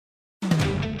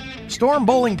Storm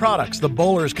Bowling Products, the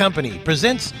Bowlers Company,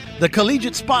 presents the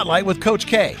Collegiate Spotlight with Coach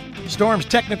K. Storm's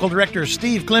technical director,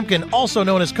 Steve Klimkin, also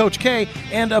known as Coach K,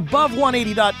 and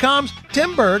Above180.com's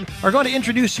Tim Berg are going to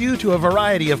introduce you to a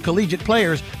variety of collegiate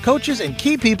players, coaches, and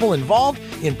key people involved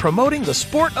in promoting the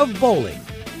sport of bowling.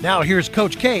 Now here's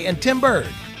Coach K and Tim Berg.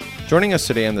 Joining us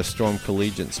today on the Storm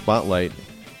Collegiate Spotlight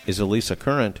is Elisa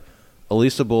Current.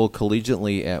 Elisa bowled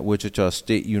collegiately at Wichita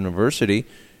State University.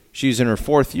 She's in her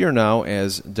fourth year now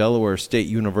as Delaware State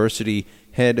University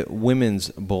head women's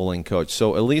bowling coach.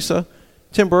 So, Elisa,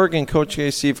 Tim Berg and Coach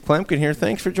K. Steve Klimkin here.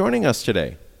 Thanks for joining us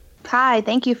today. Hi,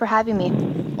 thank you for having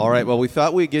me. All right, well, we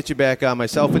thought we'd get you back on.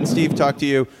 Myself and Steve talked to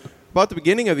you about the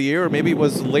beginning of the year, or maybe it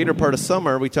was the later part of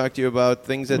summer. We talked to you about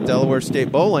things at Delaware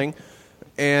State Bowling.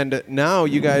 And now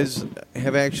you guys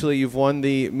have you've won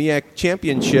the MEAC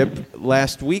championship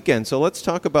last weekend. So let's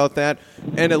talk about that.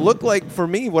 And it looked like, for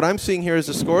me, what I'm seeing here is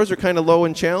the scores are kind of low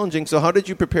and challenging. So how did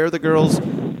you prepare the girls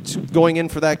going in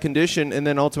for that condition and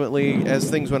then ultimately as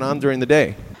things went on during the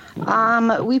day?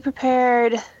 We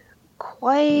prepared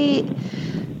quite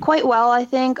well, I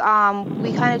think.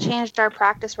 We kind of changed our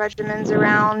practice regimens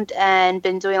around and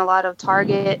been doing a lot of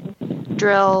target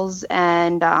drills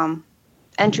and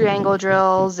entry angle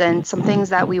drills and some things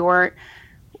that we weren't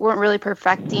really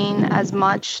perfecting as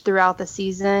much throughout the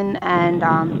season,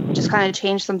 and just kind of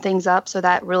changed some things up, so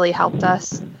that really helped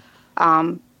us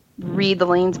read the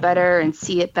lanes better and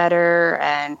see it better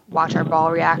and watch our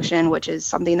ball reaction, which is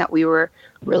something that we were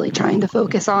really trying to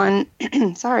focus on.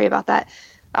 Sorry about that.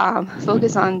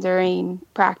 Focus on during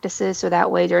practices, so that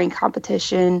way during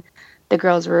competition the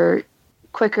girls were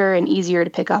quicker and easier to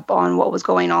pick up on what was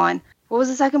going on. What was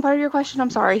the second part of your question? I'm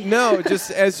sorry. No,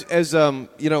 just as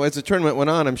the tournament went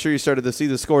on, I'm sure you started to see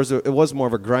the scores. It was more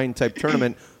of a grind type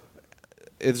tournament.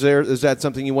 Is that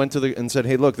something you went to and said,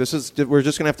 hey, look, we're just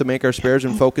going to have to make our spares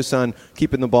and focus on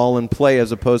keeping the ball in play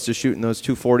as opposed to shooting those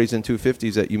 240s and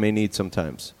 250s that you may need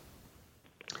sometimes?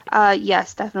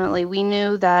 Yes, definitely. We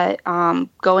knew that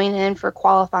going in for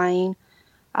qualifying,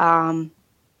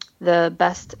 the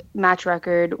best match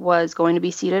record was going to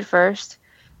be seeded first.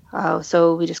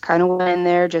 So we just kind of went in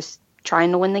there just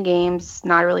trying to win the games,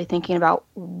 not really thinking about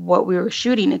what we were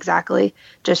shooting exactly,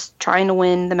 just trying to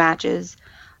win the matches.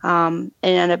 And it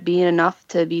ended up being enough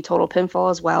to be total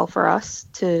pinfall as well for us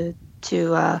to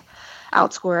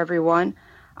outscore everyone.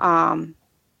 And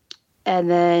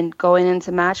then going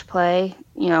into match play,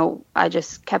 I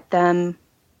just kept them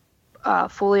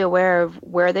fully aware of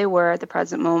where they were at the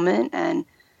present moment and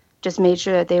just made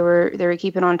sure that they were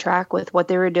keeping on track with what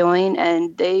they were doing,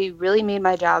 and they really made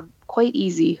my job quite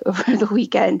easy over the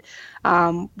weekend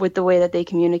with the way that they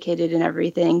communicated and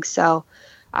everything. So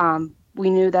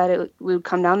we knew that it would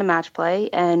come down to match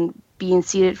play, and being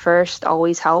seeded first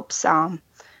always helps.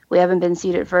 We haven't been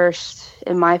seeded first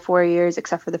in my 4 years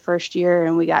except for the first year,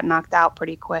 and we got knocked out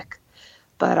pretty quick.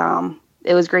 But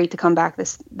it was great to come back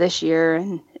this year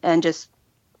and just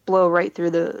blow right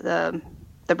through the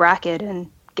bracket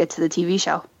and get to the TV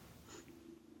show.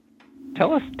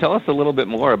 Tell us a little bit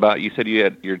more about, you said you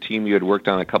had worked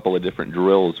on a couple of different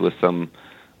drills with some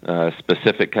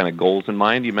specific kind of goals in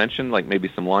mind. You mentioned like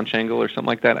maybe some launch angle or something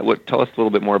like that. Tell us a little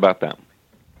bit more about that.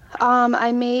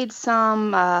 I made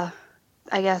some,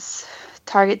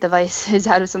 target devices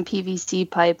out of some PVC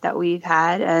pipe that we've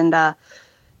had, and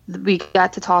we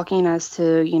got to talking as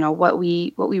to, what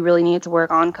we really needed to work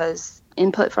on, because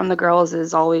input from the girls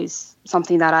is always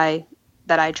something that I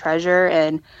treasure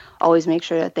and always make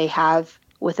sure that they have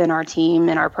within our team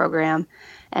and our program.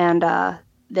 And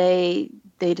they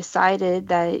decided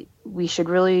that we should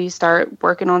really start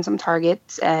working on some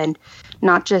targets, and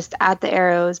not just at the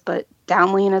arrows, but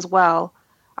downlane as well.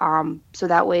 So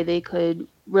that way they could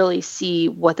really see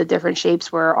what the different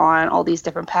shapes were on all these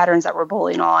different patterns that we're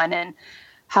bowling on, and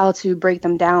how to break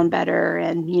them down better,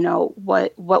 and,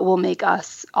 what will make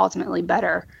us ultimately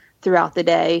better throughout the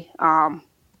day.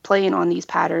 Playing on these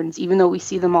patterns, even though we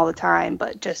see them all the time,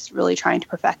 but just really trying to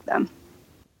perfect them.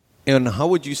 And how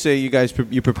would you say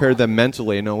you prepared them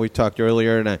mentally? I know we talked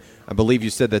earlier, and I believe you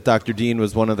said that Dr. Dean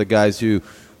was one of the guys who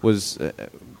was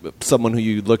someone who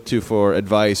you looked to for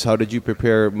advice. How did you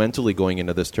prepare mentally going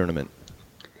into this tournament?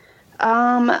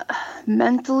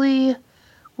 Mentally,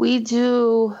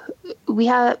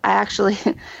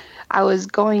 I was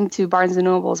going to Barnes &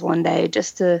 Noble's one day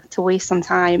just to waste some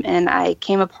time, and I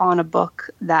came upon a book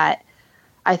that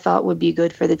I thought would be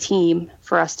good for the team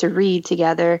for us to read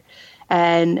together,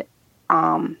 and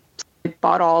I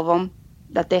bought all of them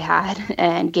that they had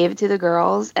and gave it to the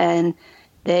girls, and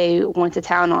they went to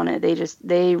town on it.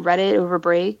 They read it over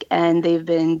break, and they've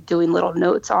been doing little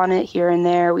notes on it here and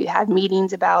there. We had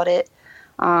meetings about it.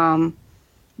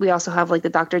 we also have like the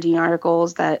Dr. Dean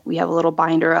articles that we have a little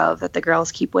binder of that the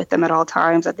girls keep with them at all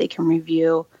times that they can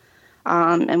review.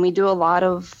 And we do a lot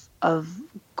of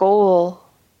goal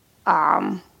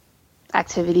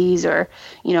activities, or,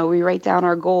 we write down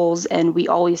our goals and we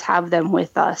always have them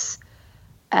with us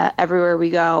everywhere we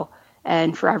go.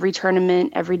 And for every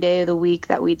tournament, every day of the week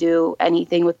that we do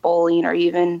anything with bowling, or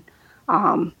even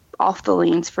off the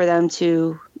lanes for them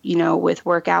to, with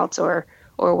workouts or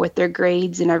with their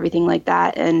grades and everything like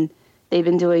that. And they've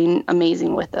been doing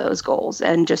amazing with those goals,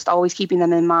 and just always keeping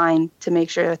them in mind to make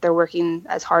sure that they're working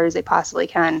as hard as they possibly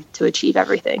can to achieve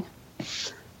everything.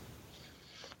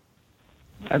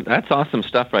 That's awesome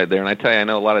stuff right there. And I tell you, I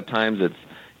know a lot of times it's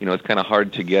kind of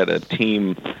hard to get a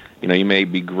team. You may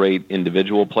be great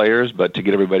individual players, but to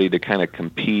get everybody to kind of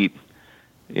compete,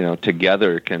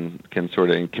 together can sort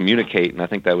of communicate. And I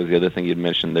think that was the other thing you'd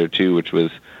mentioned there too, which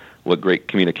was what great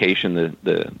communication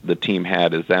the team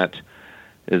had. Is that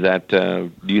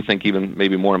do you think even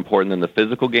maybe more important than the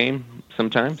physical game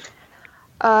sometimes?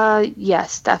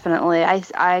 Yes, definitely.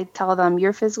 I tell them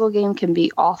your physical game can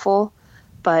be awful,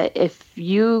 but if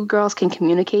you girls can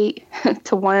communicate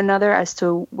to one another as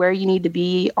to where you need to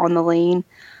be on the lane,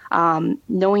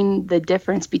 knowing the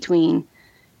difference between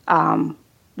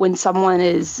when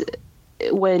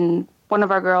one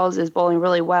of our girls is bowling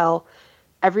really well,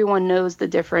 everyone knows the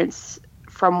difference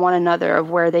from one another of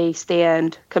where they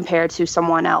stand compared to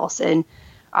someone else, and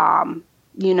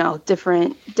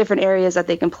different areas that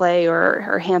they can play,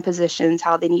 or hand positions,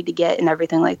 how they need to get, and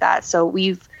everything like that. So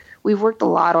we've worked a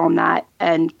lot on that,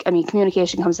 and I mean,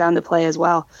 communication comes down to play as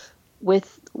well.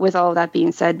 With all of that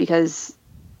being said, because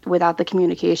without the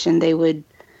communication, they would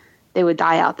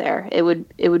die out there. It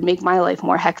would make my life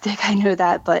more hectic. I know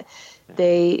that, but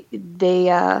they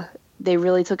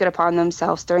really took it upon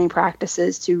themselves during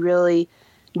practices to really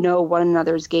know one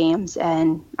another's games,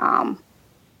 and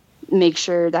make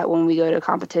sure that when we go to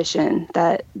competition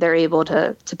that they're able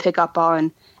to pick up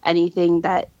on anything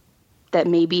that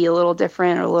may be a little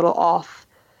different or a little off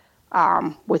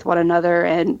with one another,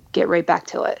 and get right back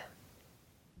to it.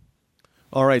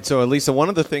 All right, so Elisa, one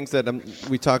of the things that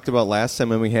we talked about last time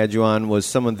when we had you on was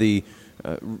some of the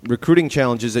recruiting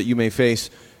challenges that you may face,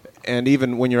 and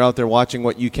even when you're out there watching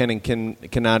what you can and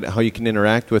cannot, how you can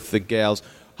interact with the gals.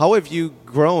 How have you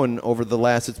grown over the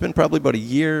last, it's been probably about a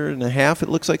year and a half, it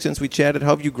looks like, since we chatted. How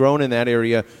have you grown in that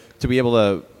area to be able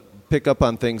to pick up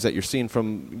on things that you're seeing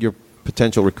from your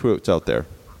potential recruits out there?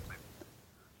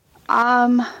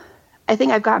 I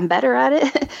think I've gotten better at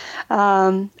it.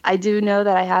 I do know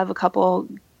that I have a couple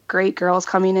great girls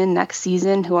coming in next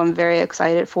season who I'm very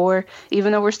excited for,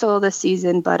 even though we're still this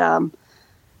season. But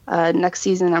next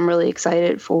season, I'm really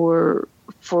excited for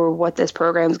what this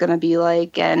program is going to be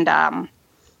like. And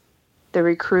the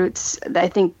recruits, I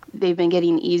think they've been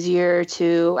getting easier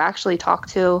to actually talk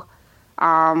to.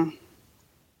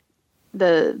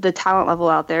 The talent level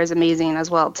out there is amazing as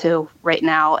well too right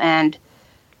now, and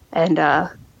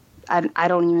I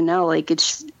don't even know, like,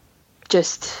 it's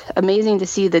just amazing to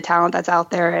see the talent that's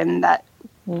out there and that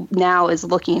now is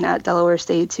looking at Delaware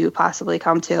State to possibly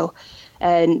come to,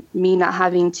 and me not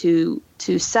having to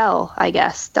sell, I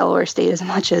guess, Delaware State as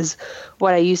much as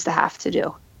what I used to have to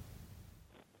do.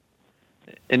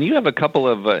 And you have a couple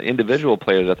of individual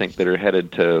players, I think, that are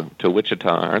headed to Wichita,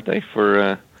 aren't they,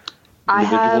 for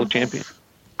individual champion?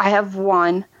 I have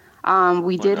one.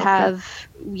 We did have,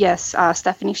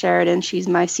 Stephanie Sheridan. She's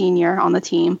my senior on the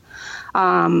team.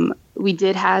 We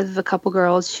did have a couple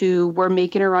girls who were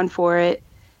making a run for it.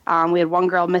 We had one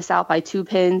girl miss out by 2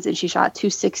 pins, and she shot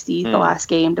 260 the last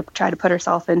game to try to put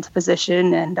herself into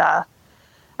position. And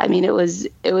I mean, it was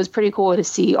pretty cool to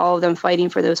see all of them fighting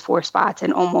for those 4 spots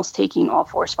and almost taking all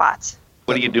 4 spots.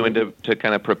 What are you doing to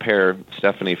kind of prepare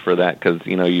Stephanie for that? Because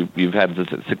you've had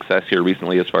success here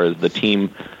recently as far as the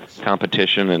team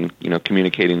competition and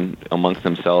communicating amongst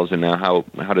themselves, and now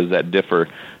how does that differ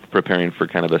preparing for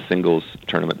kind of a singles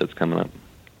tournament that's coming up?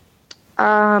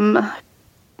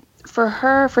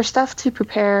 For Steph to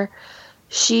prepare,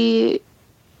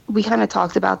 we kind of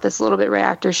talked about this a little bit right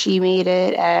after she made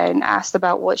it and asked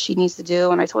about what she needs to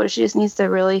do, and I told her she just needs to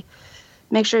really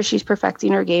make sure she's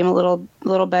perfecting her game a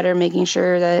little better, making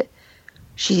sure that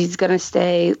she's going to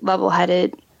stay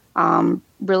level-headed,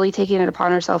 really taking it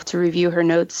upon herself to review her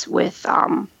notes with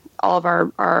all of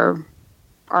our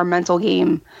mental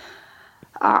game,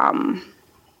 our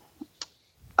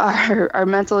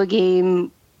mental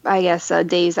game, I guess,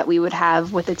 days that we would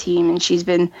have with the team. And she's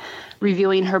been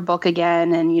reviewing her book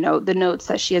again, and the notes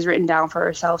that she has written down for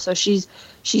herself. So she's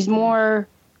more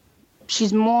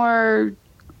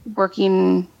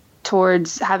working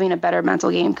towards having a better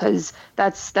mental game, because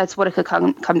that's what it could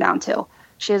come down to.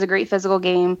 has a great physical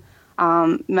game.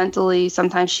 Mentally,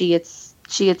 sometimes she gets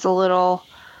a little.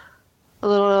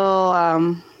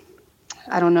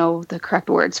 I don't know the correct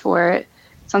words for it.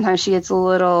 Sometimes she gets a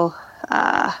little,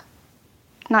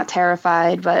 not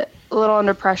terrified, but a little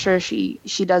under pressure.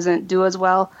 She doesn't do as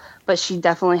well, but she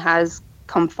definitely has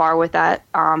come far with that,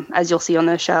 as you'll see on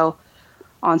the show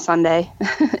on Sunday.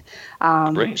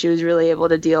 She was really able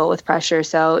to deal with pressure,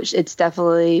 so it's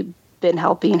definitely been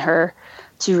helping her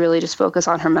to really just focus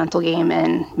on her mental game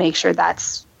and make sure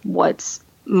that's what's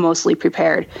mostly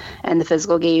prepared. And the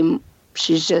physical game,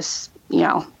 she's just,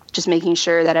 just making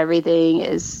sure that everything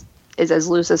is as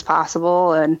loose as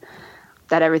possible and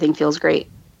that everything feels great.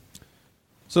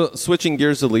 So switching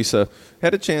gears, Elisa,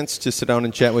 had a chance to sit down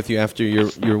and chat with you after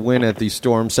your win at the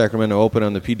Storm Sacramento Open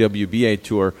on the PWBA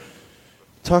Tour.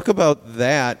 Talk about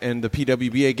that and the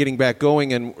PWBA getting back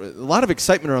going, and a lot of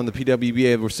excitement around the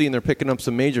PWBA. We're seeing they're picking up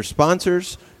some major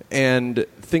sponsors, and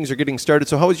things are getting started.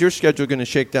 So how is your schedule going to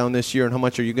shake down this year, and how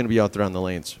much are you going to be out there on the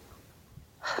lanes?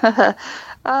 Yeah.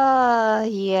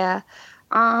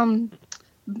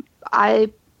 I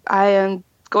am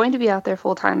going to be out there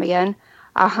full time again.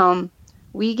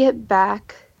 We get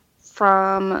back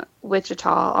from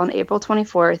Wichita on April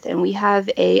 24th, and we have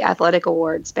a athletic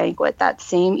awards banquet that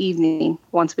same evening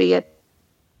once we get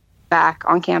back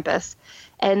on campus.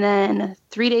 And then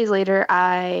 3 days later,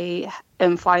 I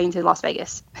am flying to Las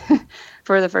Vegas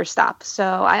for the first stop.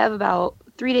 So I have about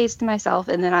 3 days to myself,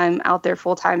 and then I'm out there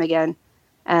full time again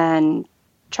and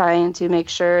trying to make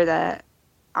sure that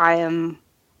I am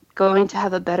going to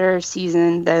have a better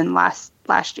season than last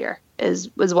year is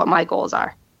what my goals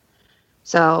are.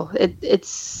 So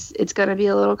it's going to be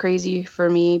a little crazy for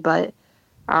me, but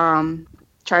trying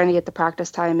to get the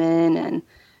practice time in and,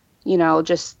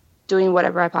 just doing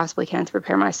whatever I possibly can to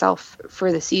prepare myself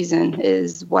for the season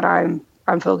is what I'm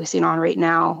focusing on right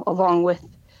now, along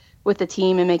with the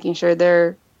team and making sure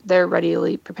they're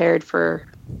readily prepared for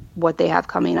what they have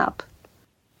coming up.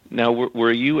 Now,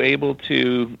 were you able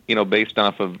to, based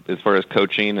off of as far as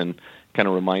coaching and kind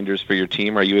of reminders for your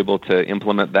team, are you able to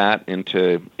implement that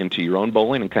into your own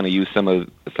bowling and kind of use some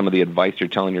of the advice you're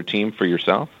telling your team for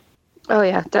yourself? Oh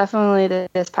yeah, definitely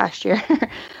this past year.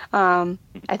 I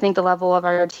think the level of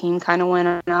our team kind of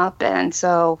went up, and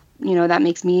so that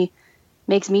makes me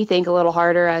think a little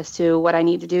harder as to what I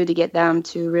need to do to get them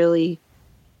to really,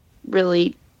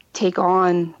 really take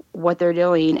on what they're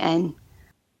doing and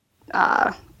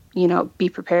be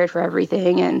prepared for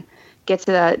everything and get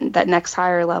to that next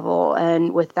higher level.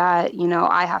 And with that,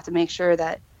 I have to make sure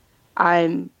that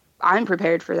I'm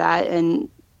prepared for that and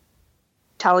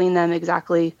telling them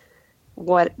exactly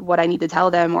what I need to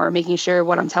tell them, or making sure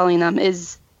what I'm telling them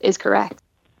is correct.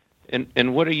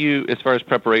 And what are you, as far as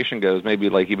preparation goes, maybe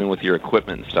like even with your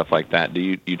equipment and stuff like that, do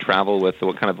you travel with,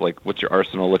 what kind of what's your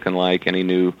arsenal looking like? Any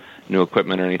new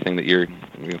equipment or anything that you're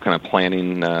kind of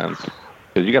planning?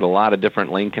 Because you got a lot of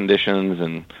different lane conditions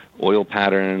and oil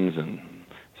patterns and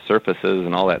surfaces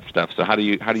and all that stuff. So how do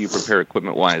you prepare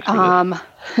equipment wise for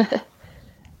this?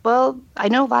 Well, I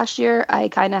know last year I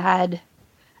kind of had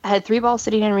 3 balls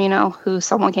sitting in Reno who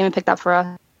someone came and picked up for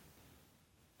us.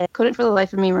 I couldn't for the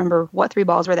life of me remember what 3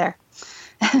 balls were there.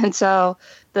 And so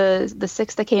the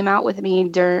 6 that came out with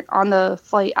me on the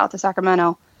flight out to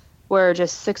Sacramento were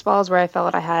just 6 balls where I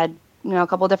felt I had, a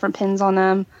couple different pins on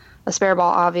them, a spare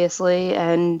ball obviously,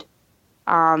 and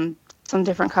some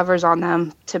different covers on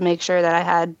them to make sure that I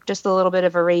had just a little bit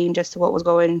of a range as to what was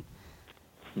going,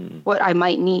 what I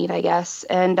might need, I guess.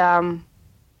 And I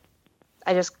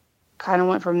just kind of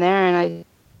went from there, and I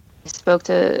spoke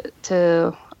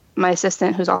to my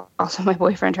assistant, who's also my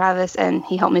boyfriend, Travis, and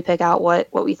he helped me pick out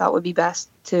what we thought would be best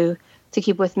to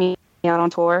keep with me out on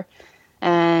tour.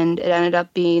 And it ended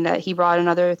up being that he brought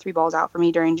another 3 balls out for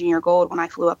me during Junior Gold when I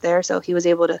flew up there, so he was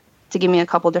able to give me a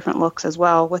couple different looks as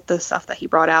well with the stuff that he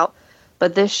brought out.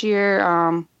 But this year,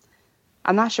 I'm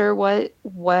not sure what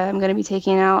I'm going to be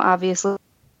taking out. Obviously,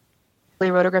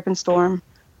 Rotogrip and Storm.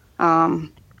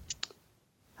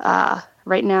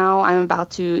 Right now, I'm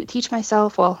about to not teach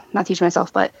myself,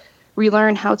 but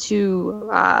relearn how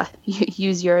to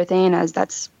use urethane, as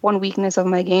that's one weakness of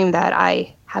my game that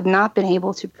I have not been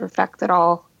able to perfect at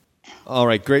all. All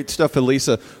right, great stuff,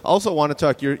 Elisa. Also want to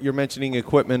talk, you're mentioning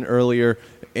equipment earlier,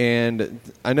 and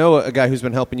I know a guy who's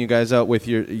been helping you guys out with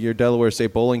your Delaware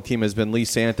State bowling team has been Lee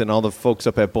Sant and all the folks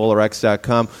up at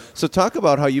BowlerX.com. So talk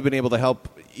about how you've been able to help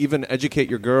even educate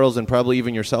your girls and probably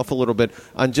even yourself a little bit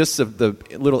on just the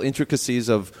little intricacies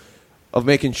of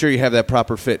making sure you have that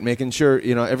proper fit, making sure,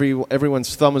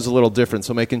 everyone's thumb is a little different,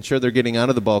 so making sure they're getting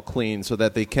onto the ball clean so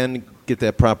that they can get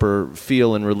that proper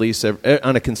feel and release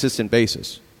on a consistent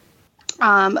basis.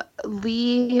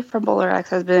 Lee from Bowler X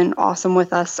has been awesome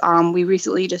with us. We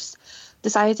recently just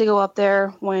decided to go up there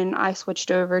when I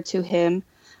switched over to him.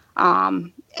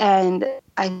 And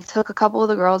I took a couple of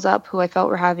the girls up who I felt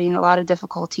were having a lot of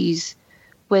difficulties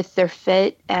with their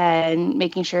fit and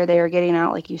making sure they were getting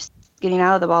out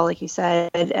of the ball, like you said.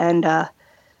 And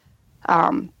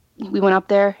we went up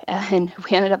there and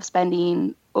we ended up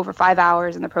spending over 5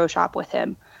 hours in the pro shop with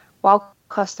him while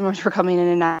customers were coming in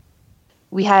and out.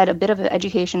 We had a bit of an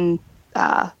education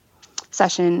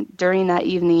session during that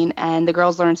evening, and the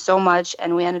girls learned so much,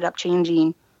 and we ended up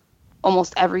changing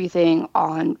almost everything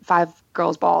on 5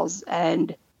 girls' balls,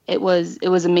 and it was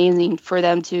amazing for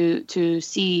them to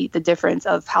see the difference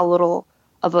of how little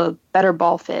of a better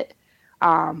ball fit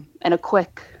and a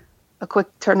quick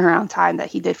turnaround time that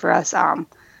he did for us, how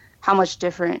much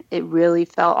different it really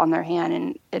felt on their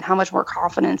hand, and how much more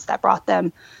confidence that brought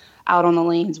them out on the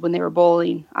lanes when they were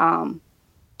bowling.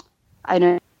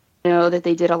 I know that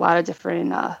they did a lot of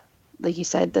different, like you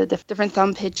said, the different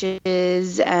thumb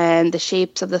pitches and the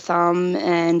shapes of the thumb,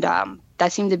 and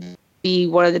that seemed to be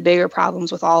one of the bigger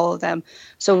problems with all of them.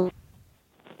 So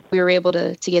we were able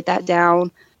to get that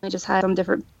down. We just had some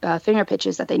different finger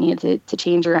pitches that they needed to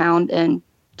change around, and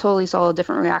totally saw a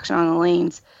different reaction on the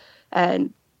lanes.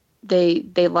 And they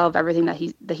love everything that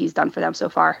he's done for them so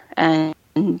far, and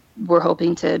we're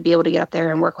hoping to be able to get up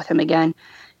there and work with him again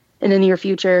in the near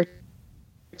future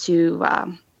to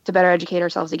better educate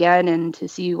ourselves again and to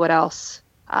see what else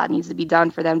needs to be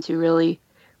done for them to really,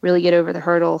 really get over the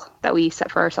hurdle that we set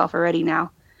for ourselves already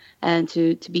now, and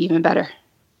to be even better.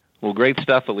 Well, great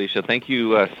stuff, Alicia. Thank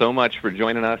you so much for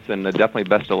joining us, and definitely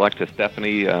best of luck to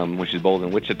Stephanie, when she's bowled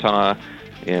in Wichita,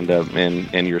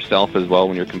 and yourself as well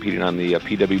when you're competing on the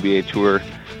PWBA Tour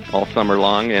all summer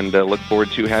long. And look forward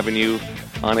to having you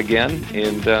on again.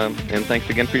 And thanks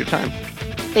again for your time.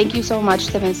 Thank you so much,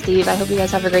 Tim and Steve. I hope you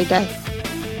guys have a great day.